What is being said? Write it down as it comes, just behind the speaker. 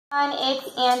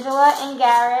It's Angela and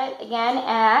Garrett again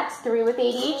at 3 with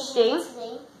ADHD.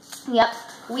 Yep.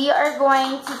 We are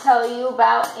going to tell you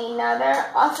about another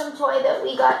awesome toy that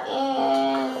we got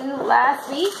in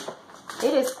last week.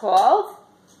 It is called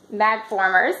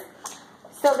MAGFORMERS.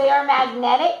 So they are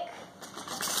magnetic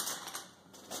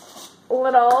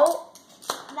little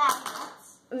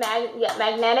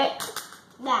magnetic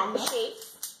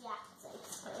shapes. Yeah.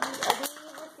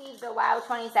 We received the WOW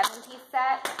 27-piece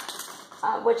set.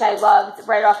 Which I loved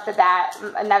right off the bat.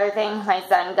 Another thing my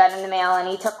son got in the mail and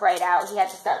he took right out. He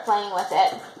had to start playing with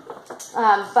it.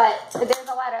 But there's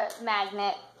a lot of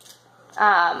magnet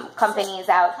companies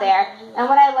out there. And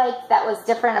what I liked that was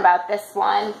different about this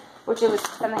one, which it was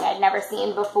something I'd never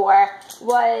seen before,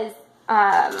 was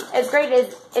as great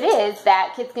as it is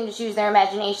that kids can just use their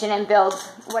imagination and build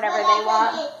whatever they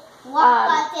want.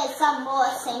 There's some more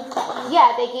things that you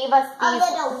yeah, they gave us these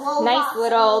nice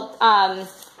little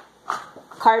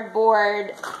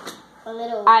cardboard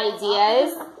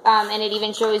ideas, and it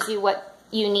even shows you what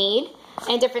you need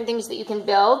and different things that you can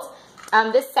build.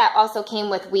 This set also came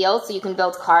with wheels, so you can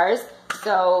build cars.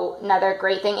 So another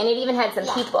great thing, and it even had some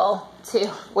people too,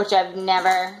 which I've never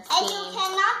seen. And you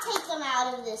cannot take them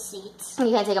out of the seats.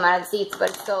 You can't take them out of the seats, but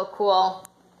it's still a cool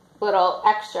little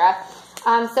extra.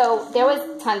 So there was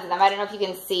tons of them. I don't know if you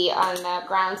can see on the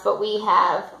grounds, but we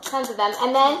have tons of them.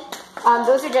 And then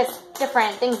those are just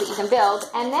different things that you can build.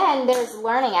 And then there's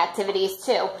learning activities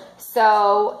too.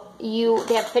 So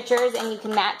they have pictures and you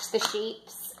can match the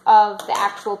shapes of the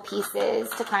actual pieces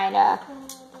to kind of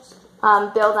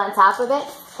build on top of it.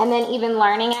 And then even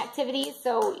learning activities.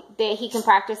 So he can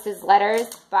practice his letters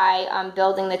by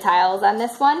building the tiles on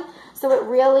this one. So it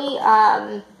really...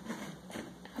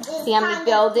 see how many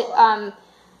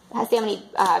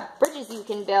bridges you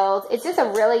can build. It's just a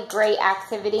really great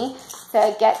activity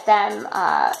to get them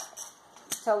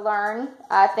to learn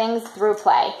things through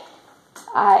play.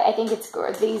 I think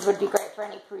these would be great for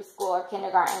any preschool or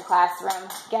kindergarten classroom.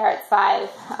 Garrett's 5,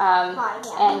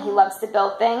 and he loves to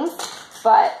build things,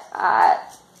 but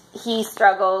he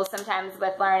struggles sometimes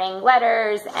with learning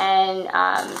letters and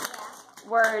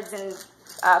words and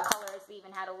colors. We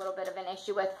even had a little bit of an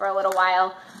issue with for a little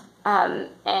while,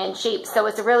 and shapes. So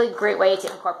it's a really great way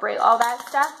to incorporate all that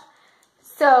stuff.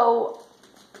 So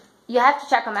you have to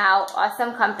check them out.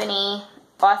 Awesome company,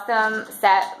 awesome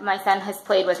set. My son has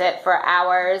played with it for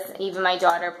hours. Even my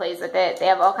daughter plays with it. They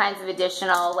have all kinds of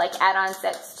additional add-on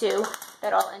sets too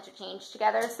that all interchange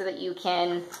together so that you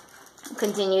can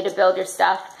continue to build your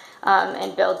stuff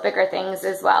and build bigger things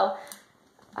as well.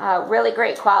 Really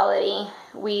great quality.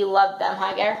 We love them,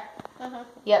 huh, Gar?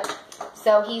 Yep.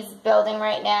 So he's building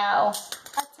right now.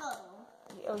 A turtle.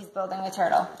 Oh, he's building a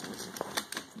turtle.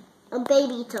 A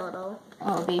baby turtle.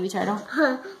 Oh, a baby turtle.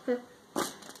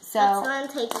 So that's what I'm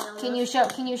taking over.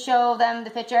 Can you show them the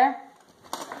picture?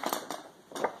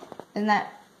 Isn't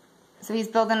that? So he's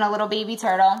building a little baby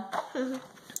turtle, and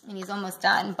he's almost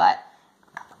done, but.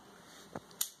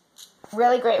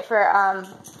 Really great for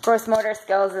gross motor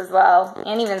skills as well,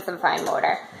 and even some fine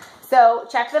motor. So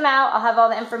check them out. I'll have all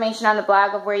the information on the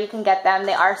blog of where you can get them.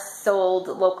 They are sold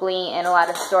locally in a lot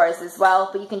of stores as well,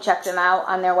 but you can check them out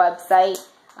on their website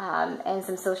and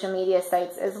some social media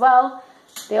sites as well.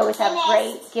 They always have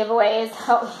great giveaways.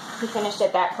 Oh, we finished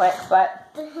it that quick, but...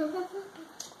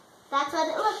 That's what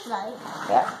it looks like.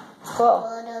 Yeah, cool.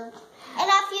 And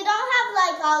if you don't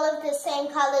have all of the same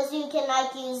colors, you can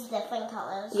use different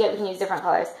colors. Yeah, you can use different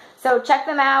colors. So check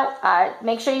them out.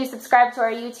 Make sure you subscribe to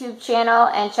our YouTube channel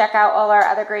and check out all our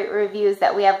other great reviews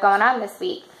that we have going on this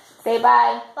week. Say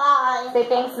bye. Bye. Say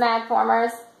thanks,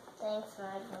 MAGFORMERS. Thanks,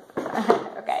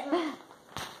 MAGFORMERS. Okay.